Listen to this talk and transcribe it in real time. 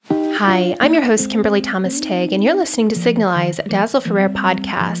Hi, I'm your host, Kimberly Thomas-Tigg, and you're listening to Signalize, a Dazzle for Rare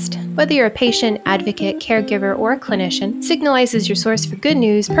podcast. Whether you're a patient, advocate, caregiver, or a clinician, Signalize is your source for good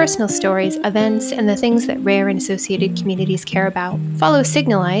news, personal stories, events, and the things that rare and associated communities care about. Follow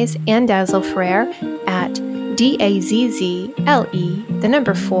Signalize and Dazzle for Rare at DAZZLE4RARE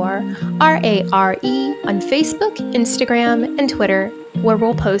on Facebook, Instagram, and Twitter, where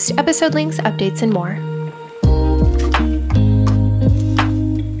we'll post episode links, updates, and more.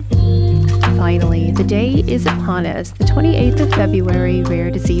 Finally, the day is upon us, the 28th of February,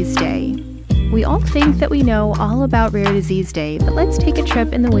 Rare Disease Day. We all think that we know all about Rare Disease Day, but let's take a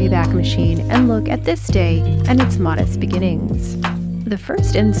trip in the Wayback Machine and look at this day and its modest beginnings. The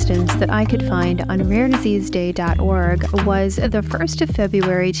first instance that I could find on rarediseaseday.org was the 1st of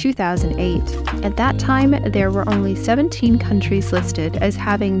February 2008. At that time, there were only 17 countries listed as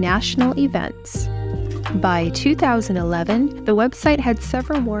having national events. By 2011, the website had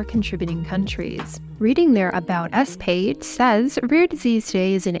several more contributing countries. Reading their About Us page says Rare Disease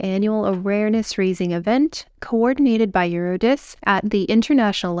Day is an annual awareness-raising event coordinated by Eurodis at the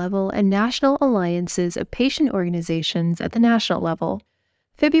international level and national alliances of patient organizations at the national level.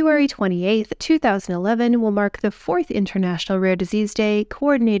 February 28, 2011 will mark the 4th International Rare Disease Day,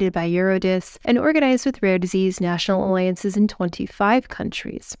 coordinated by Eurodis and organized with rare disease national alliances in 25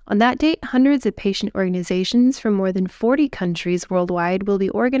 countries. On that date, hundreds of patient organizations from more than 40 countries worldwide will be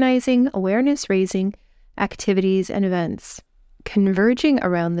organizing awareness-raising activities and events, converging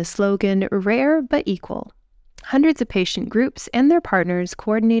around the slogan, Rare but Equal. Hundreds of patient groups and their partners,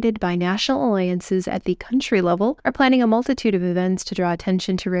 coordinated by national alliances at the country level, are planning a multitude of events to draw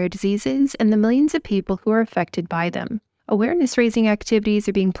attention to rare diseases and the millions of people who are affected by them. Awareness-raising activities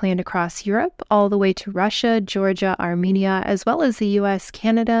are being planned across Europe, all the way to Russia, Georgia, Armenia, as well as the US,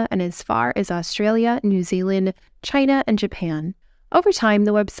 Canada, and as far as Australia, New Zealand, China, and Japan. Over time,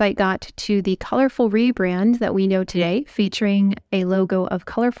 the website got to the colorful rebrand that we know today, featuring a logo of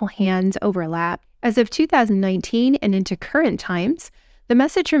colorful hands overlap. As of 2019 and into current times, the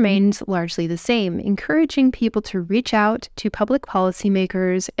message remains largely the same, encouraging people to reach out to public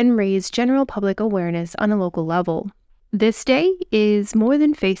policymakers and raise general public awareness on a local level. This day is more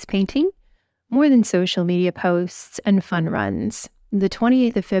than face painting, more than social media posts and fun runs. The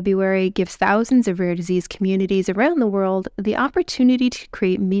 28th of February gives thousands of rare disease communities around the world the opportunity to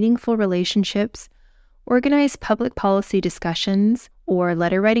create meaningful relationships, organize public policy discussions or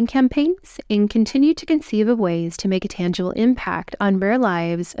letter-writing campaigns, and continue to conceive of ways to make a tangible impact on rare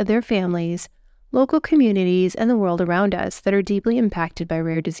lives, their families, local communities, and the world around us that are deeply impacted by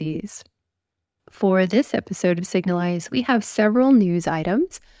rare disease. For this episode of Signalize, we have several news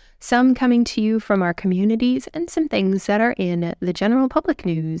items, some coming to you from our communities and some things that are in the general public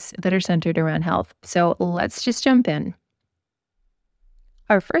news that are centered around health. So let's just jump in.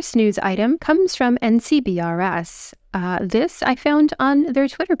 Our first news item comes from NCBRS. This I found on their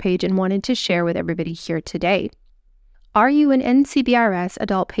Twitter page and wanted to share with everybody here today. Are you an NCBRS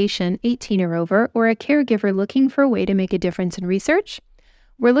adult patient, 18 or over, or a caregiver looking for a way to make a difference in research?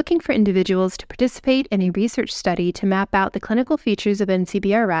 We're looking for individuals to participate in a research study to map out the clinical features of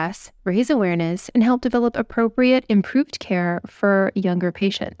NCBRS, raise awareness, and help develop appropriate, improved care for younger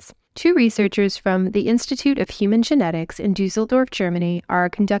patients. 2 researchers from the Institute of Human Genetics in Dusseldorf, Germany, are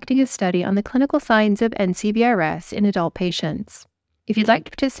conducting a study on the clinical signs of NCBRS in adult patients. If you'd like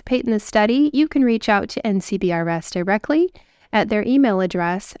to participate in the study, you can reach out to NCBRS directly at their email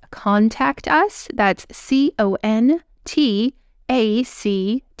address, contact us, that's CONTACTUS,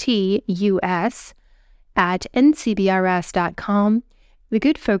 at ncbrs.com. The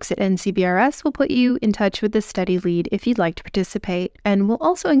good folks at NCBRS will put you in touch with the study lead if you'd like to participate, and we'll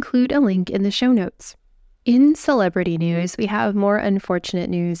also include a link in the show notes. In celebrity news, we have more unfortunate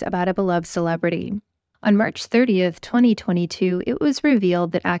news about a beloved celebrity. On March 30th, 2022, it was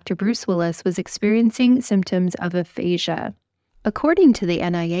revealed that actor Bruce Willis was experiencing symptoms of aphasia. According to the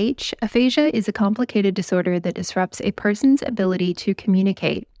NIH, aphasia is a complicated disorder that disrupts a person's ability to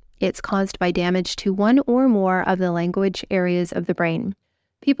communicate. It's caused by damage to one or more of the language areas of the brain.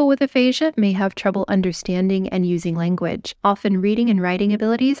 People with aphasia may have trouble understanding and using language. Often reading and writing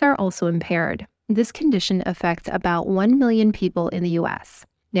abilities are also impaired. This condition affects about 1 million people in the U.S.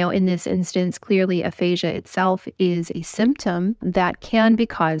 Now, in this instance, clearly aphasia itself is a symptom that can be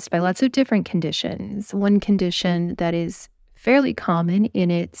caused by lots of different conditions. One condition that is fairly common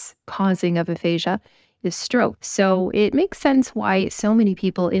in its causing of aphasia is stroke. So it makes sense why so many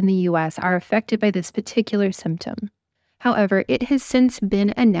people in the U.S. are affected by this particular symptom. However, it has since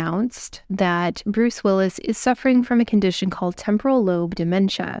been announced that Bruce Willis is suffering from a condition called temporal lobe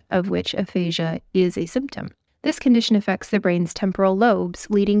dementia, of which aphasia is a symptom. This condition affects the brain's temporal lobes,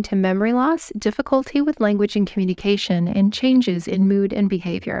 leading to memory loss, difficulty with language and communication, and changes in mood and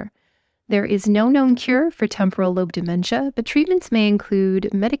behavior. There is no known cure for temporal lobe dementia, but treatments may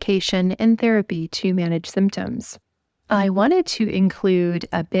include medication and therapy to manage symptoms. I wanted to include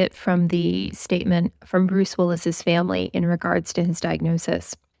a bit from the statement from Bruce Willis's family in regards to his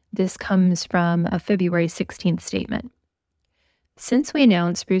diagnosis. This comes from a February 16th statement. Since we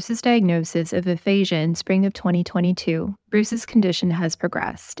announced Bruce's diagnosis of aphasia in spring of 2022, Bruce's condition has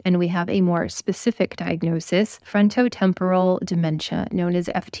progressed, and we have a more specific diagnosis, frontotemporal dementia, known as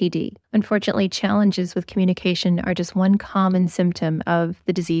FTD. Unfortunately, challenges with communication are just one common symptom of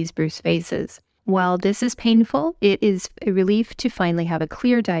the disease Bruce faces. While this is painful, it is a relief to finally have a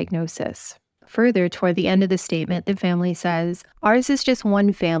clear diagnosis. Further, toward the end of the statement, the family says, "Ours is just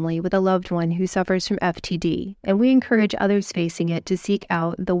one family with a loved one who suffers from FTD, and we encourage others facing it to seek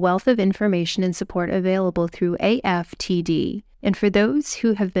out the wealth of information and support available through AFTD. And for those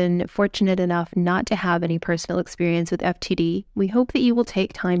who have been fortunate enough not to have any personal experience with FTD, we hope that you will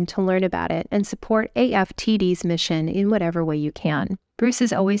take time to learn about it and support AFTD's mission in whatever way you can." Bruce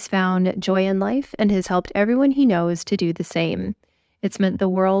has always found joy in life and has helped everyone he knows to do the same. It's meant the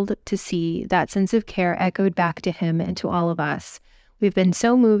world to see that sense of care echoed back to him and to all of us. We've been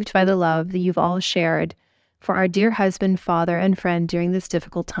so moved by the love that you've all shared for our dear husband, father, and friend during this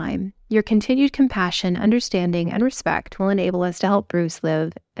difficult time. Your continued compassion, understanding, and respect will enable us to help Bruce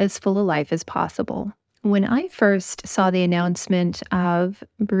live as full a life as possible. When I first saw the announcement of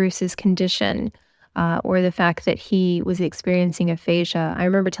Bruce's condition, or the fact that he was experiencing aphasia, I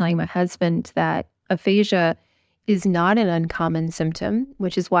remember telling my husband that aphasia is not an uncommon symptom,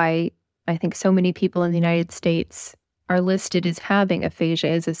 which is why I think so many people in the United States are listed as having aphasia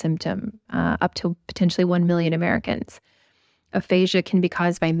as a symptom, up to potentially 1 million Americans. Aphasia can be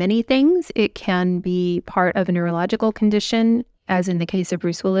caused by many things. It can be part of a neurological condition, as in the case of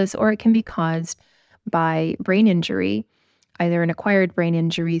Bruce Willis, or it can be caused by brain injury. Either an acquired brain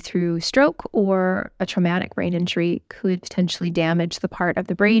injury through stroke or a traumatic brain injury could potentially damage the part of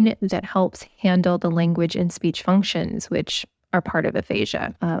the brain that helps handle the language and speech functions, which are part of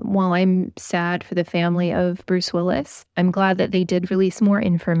aphasia. While I'm sad for the family of Bruce Willis, I'm glad that they did release more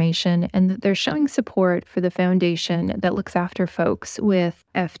information and that they're showing support for the foundation that looks after folks with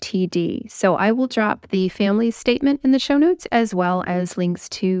FTD. So I will drop the family's statement in the show notes, as well as links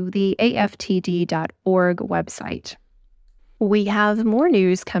to the aftd.org website. We have more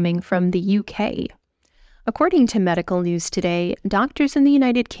news coming from the UK. According to Medical News Today, doctors in the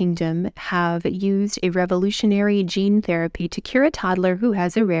United Kingdom have used a revolutionary gene therapy to cure a toddler who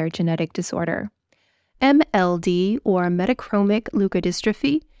has a rare genetic disorder. MLD, or metachromic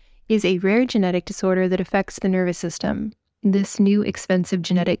leukodystrophy, is a rare genetic disorder that affects the nervous system. This new expensive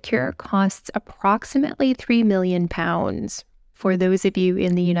genetic cure costs approximately £3 million. For those of you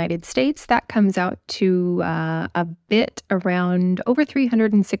in the United States, that comes out to a bit around over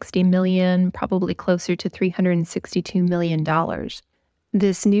 $360 million, probably closer to $362 million.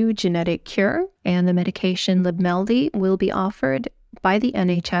 This new genetic cure and the medication Libmeldy will be offered by the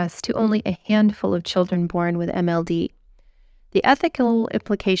NHS to only a handful of children born with MLD. The ethical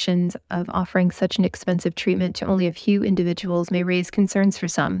implications of offering such an expensive treatment to only a few individuals may raise concerns for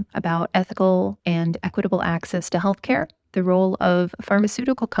some about ethical and equitable access to healthcare, the role of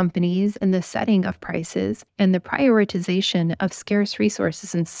pharmaceutical companies in the setting of prices, and the prioritization of scarce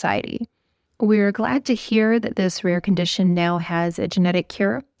resources in society. We're glad to hear that this rare condition now has a genetic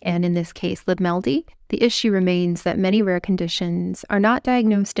cure, and in this case, Libmeldy. The issue remains that many rare conditions are not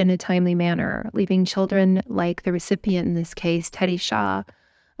diagnosed in a timely manner, leaving children like the recipient in this case, Teddy Shaw,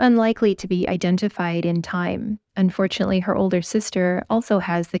 unlikely to be identified in time. Unfortunately, her older sister also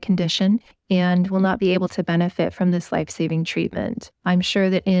has the condition and will not be able to benefit from this life-saving treatment. I'm sure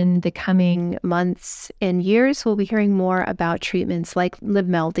that in the coming months and years, we'll be hearing more about treatments like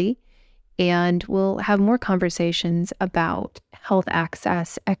Libmeldy, and we'll have more conversations about health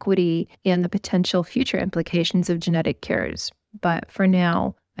access, equity, and the potential future implications of genetic cures. But for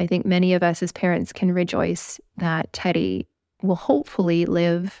now, I think many of us as parents can rejoice that Teddy will hopefully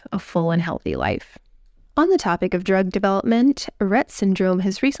live a full and healthy life. On the topic of drug development, Rett syndrome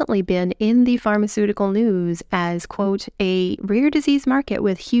has recently been in the pharmaceutical news as, quote, a rare disease market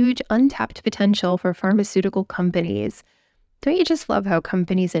with huge untapped potential for pharmaceutical companies. Don't you just love how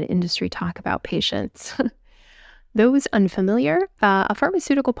companies and industry talk about patients? Those unfamiliar, a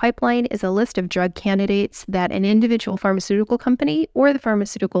pharmaceutical pipeline is a list of drug candidates that an individual pharmaceutical company or the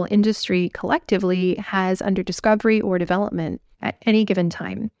pharmaceutical industry collectively has under discovery or development at any given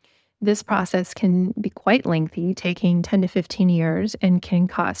time. This process can be quite lengthy, taking 10 to 15 years, and can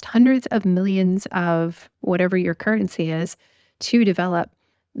cost hundreds of millions of whatever your currency is to develop.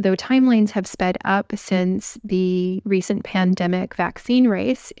 Though timelines have sped up since the recent pandemic vaccine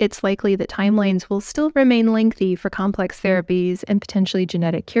race, it's likely that timelines will still remain lengthy for complex therapies and potentially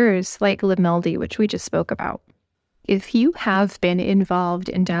genetic cures like Livmeldy, which we just spoke about. If you have been involved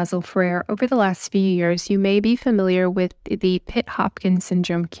in Dazzle-Frere over the last few years, you may be familiar with the Pitt-Hopkins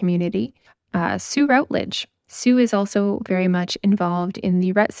syndrome community. Sue Routledge. Sue is also very much involved in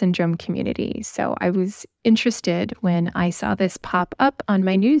the Rett syndrome community. So I was interested when I saw this pop up on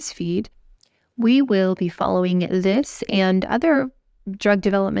my news feed. We will be following this and other drug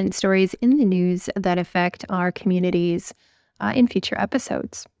development stories in the news that affect our communities in future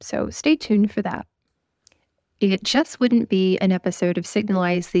episodes. So stay tuned for that. It just wouldn't be an episode of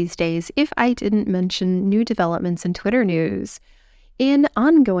Signalize these days if I didn't mention new developments in Twitter news. In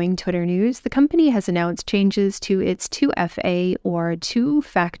ongoing Twitter news, the company has announced changes to its 2FA or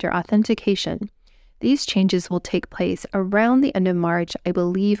two-factor authentication. These changes will take place around the end of March, I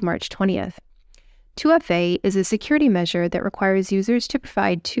believe March 20th. 2FA is a security measure that requires users to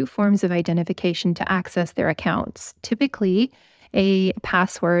provide two forms of identification to access their accounts, typically a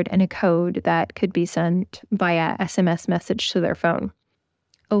password and a code that could be sent via SMS message to their phone.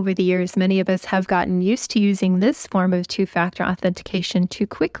 Over the years, many of us have gotten used to using this form of two-factor authentication to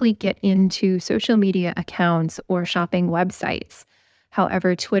quickly get into social media accounts or shopping websites.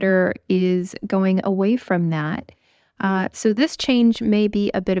 However, Twitter is going away from that. So this change may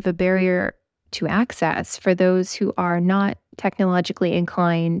be a bit of a barrier to access for those who are not technologically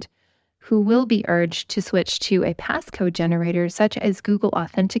inclined, who will be urged to switch to a passcode generator such as Google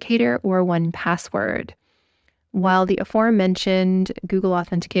Authenticator or 1Password. While the aforementioned Google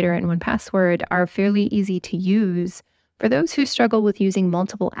Authenticator and 1Password are fairly easy to use, for those who struggle with using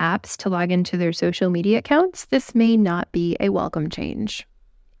multiple apps to log into their social media accounts, this may not be a welcome change.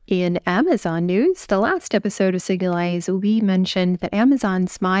 In Amazon news, the last episode of Signalize, we mentioned that Amazon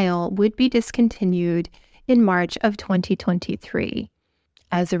Smile would be discontinued in March of 2023.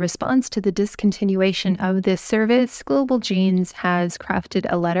 As a response to the discontinuation of this service, Global Genes has crafted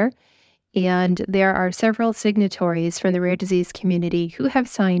a letter, and there are several signatories from the rare disease community who have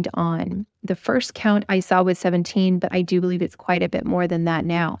signed on. The first count I saw was 17, but I do believe it's quite a bit more than that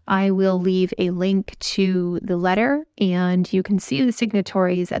now. I will leave a link to the letter, and you can see the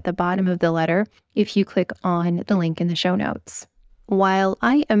signatories at the bottom of the letter if you click on the link in the show notes. While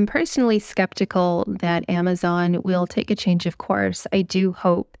I am personally skeptical that Amazon will take a change of course, I do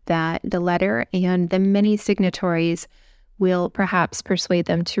hope that the letter and the many signatories will perhaps persuade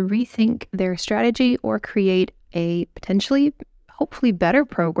them to rethink their strategy or create a potentially, hopefully better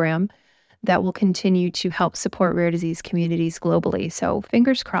program that will continue to help support rare disease communities globally. So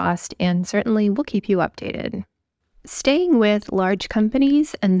fingers crossed, and certainly we'll keep you updated. Staying with large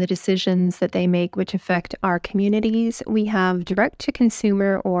companies and the decisions that they make which affect our communities, we have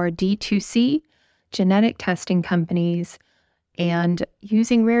direct-to-consumer or D2C genetic testing companies and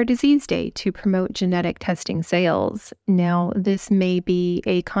using Rare Disease Day to promote genetic testing sales. Now, this may be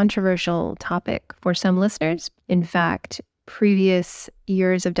a controversial topic for some listeners. In fact, previous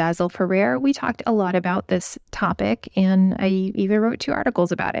years of Dazzle-Frere, we talked a lot about this topic, and I even wrote 2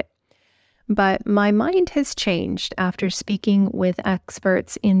 articles about it. But my mind has changed after speaking with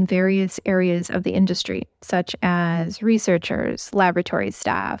experts in various areas of the industry, such as researchers, laboratory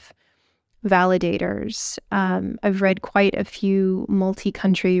staff, validators. I've read quite a few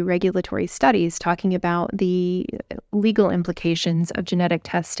multi-country regulatory studies talking about the legal implications of genetic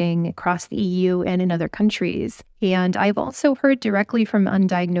testing across the EU and in other countries. And I've also heard directly from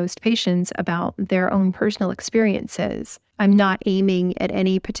undiagnosed patients about their own personal experiences. I'm not aiming at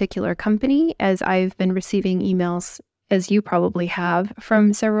any particular company, as I've been receiving emails, as you probably have,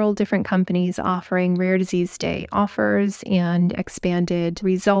 from several different companies offering Rare Disease Day offers and expanded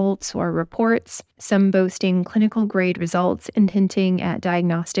results or reports, some boasting clinical grade results and hinting at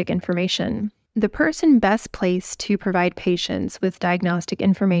diagnostic information. The person best placed to provide patients with diagnostic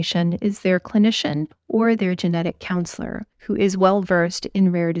information is their clinician or their genetic counselor, who is well-versed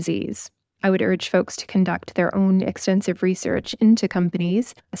in rare disease. I would urge folks to conduct their own extensive research into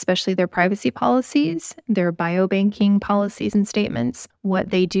companies, especially their privacy policies, their biobanking policies and statements, what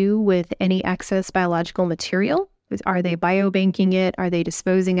they do with any excess biological material. Are they biobanking it? Are they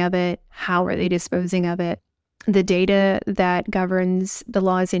disposing of it? How are they disposing of it? The data that governs the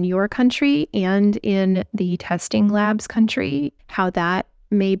laws in your country and in the testing lab's country, how that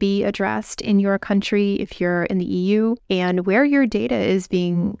may be addressed in your country if you're in the EU, and where your data is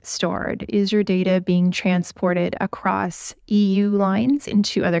being stored. Is your data being transported across EU lines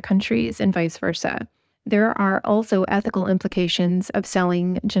into other countries and vice versa? There are also ethical implications of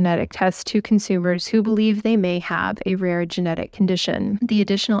selling genetic tests to consumers who believe they may have a rare genetic condition. The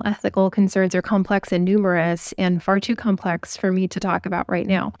additional ethical concerns are complex and numerous, and far too complex for me to talk about right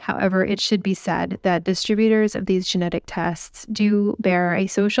now. However, it should be said that distributors of these genetic tests do bear a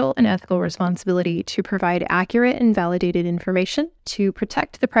social and ethical responsibility to provide accurate and validated information, to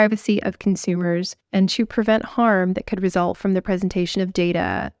protect the privacy of consumers, and to prevent harm that could result from the presentation of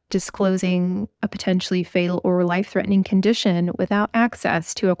data disclosing a potentially fatal or life-threatening condition without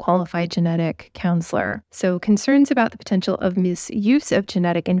access to a qualified genetic counselor. So concerns about the potential of misuse of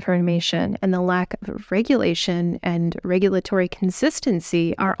genetic information and the lack of regulation and regulatory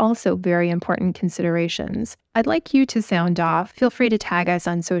consistency are also very important considerations. I'd like you to sound off. Feel free to tag us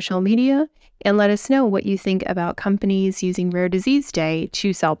on social media and let us know what you think about companies using Rare Disease Day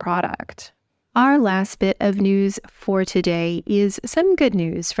to sell product. Our last bit of news for today is some good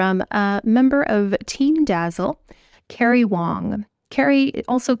news from a member of Team Dazzle, Carrie Wong. Carrie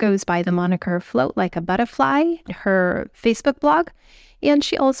also goes by the moniker Float Like a Butterfly, her Facebook blog, and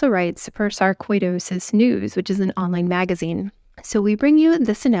she also writes for Sarcoidosis News, which is an online magazine. So we bring you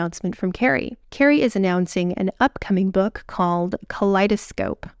this announcement from Carrie. Carrie is announcing an upcoming book called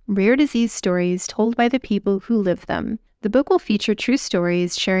Kaleidoscope: Rare Disease Stories Told by the People Who Live Them. The book will feature true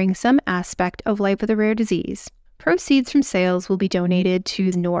stories sharing some aspect of life with a rare disease. Proceeds from sales will be donated to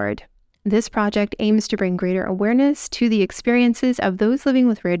NORD. This project aims to bring greater awareness to the experiences of those living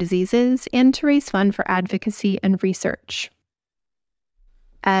with rare diseases and to raise funds for advocacy and research.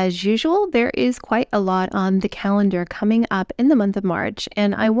 As usual, there is quite a lot on the calendar coming up in the month of March,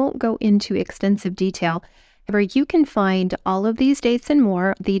 and I won't go into extensive detail. However, you can find all of these dates and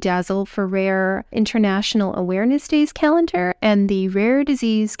more, the Dazzle for Rare International Awareness Days calendar and the Rare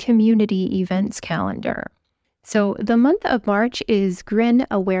Disease Community Events calendar. So the month of March is GRIN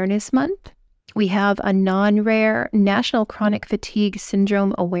Awareness Month. We have a non-rare National Chronic Fatigue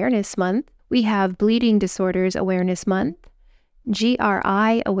Syndrome Awareness Month. We have Bleeding Disorders Awareness Month,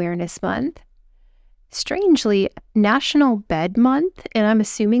 GRI Awareness Month, strangely, National Bed Month, and I'm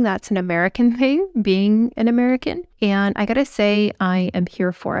assuming that's an American thing, being an American. And I gotta say, I am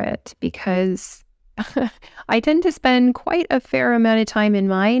here for it because I tend to spend quite a fair amount of time in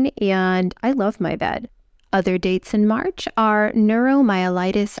mine, and I love my bed. Other dates in March are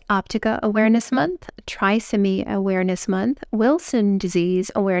Neuromyelitis Optica Awareness Month, Trisomy Awareness Month, Wilson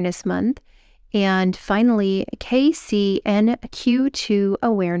Disease Awareness Month, and finally, KCNQ2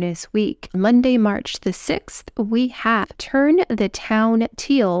 Awareness Week. Monday, March the 6th, we have Turn the Town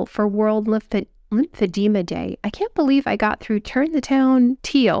Teal for World Lymphedema Day. I can't believe I got through Turn the Town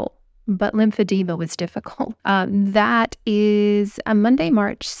Teal, but lymphedema was difficult. That is a Monday,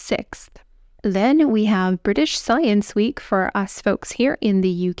 March 6th. Then we have British Science Week for us folks here in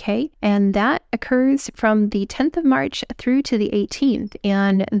the UK, and that occurs from the 10th of March through to the 18th,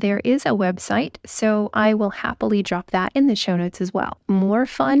 and there is a website, so I will happily drop that in the show notes as well. More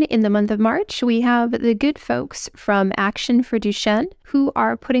fun in the month of March, we have the good folks from Action for Duchenne, who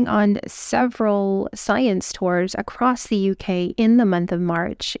are putting on several science tours across the UK in the month of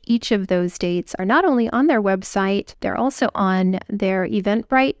March. Each of those dates are not only on their website, they're also on their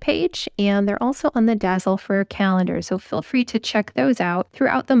Eventbrite page, and they're also on the Dazzle for calendar, so feel free to check those out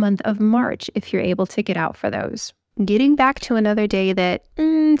throughout the month of March if you're able to get out for those. Getting back to another day that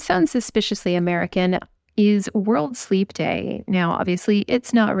sounds suspiciously American is World Sleep Day. Now, obviously,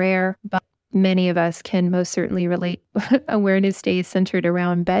 it's not rare, but many of us can most certainly relate. Awareness Day is centered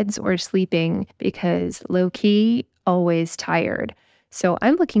around beds or sleeping because low-key, always tired. So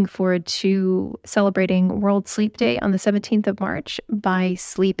I'm looking forward to celebrating World Sleep Day on the 17th of March by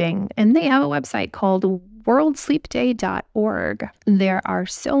sleeping. And they have a website called worldsleepday.org. There are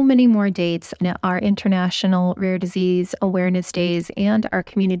so many more dates in our International Rare Disease Awareness Days and our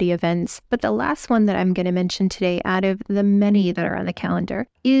community events. But the last one that I'm going to mention today out of the many that are on the calendar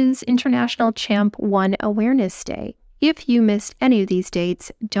is International Champ 1 Awareness Day. If you missed any of these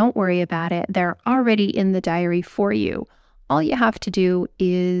dates, don't worry about it. They're already in the diary for you. All you have to do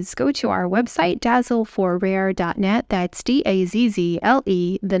is go to our website, dazzleforrare.net. That's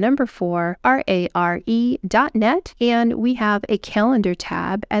DAZZLE, the number 4, RARE.net. And we have a calendar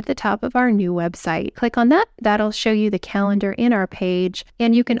tab at the top of our new website. Click on that. That'll show you the calendar in our page.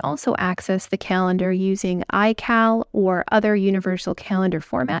 And you can also access the calendar using iCal or other universal calendar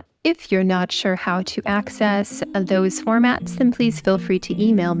format. If you're not sure how to access those formats, then please feel free to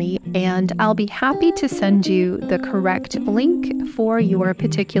email me, and I'll be happy to send you the correct link for your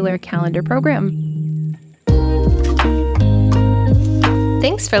particular calendar program.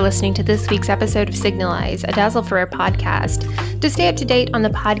 Thanks for listening to this week's episode of Signalize, a Dazzle for Rare podcast. To stay up to date on the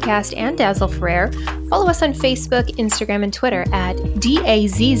podcast and Dazzle for Rare, follow us on Facebook, Instagram, and Twitter at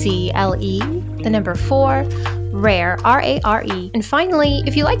DAZZLE, 4, Rare, RARE. And finally,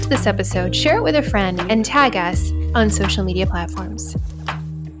 if you liked this episode, share it with a friend and tag us on social media platforms.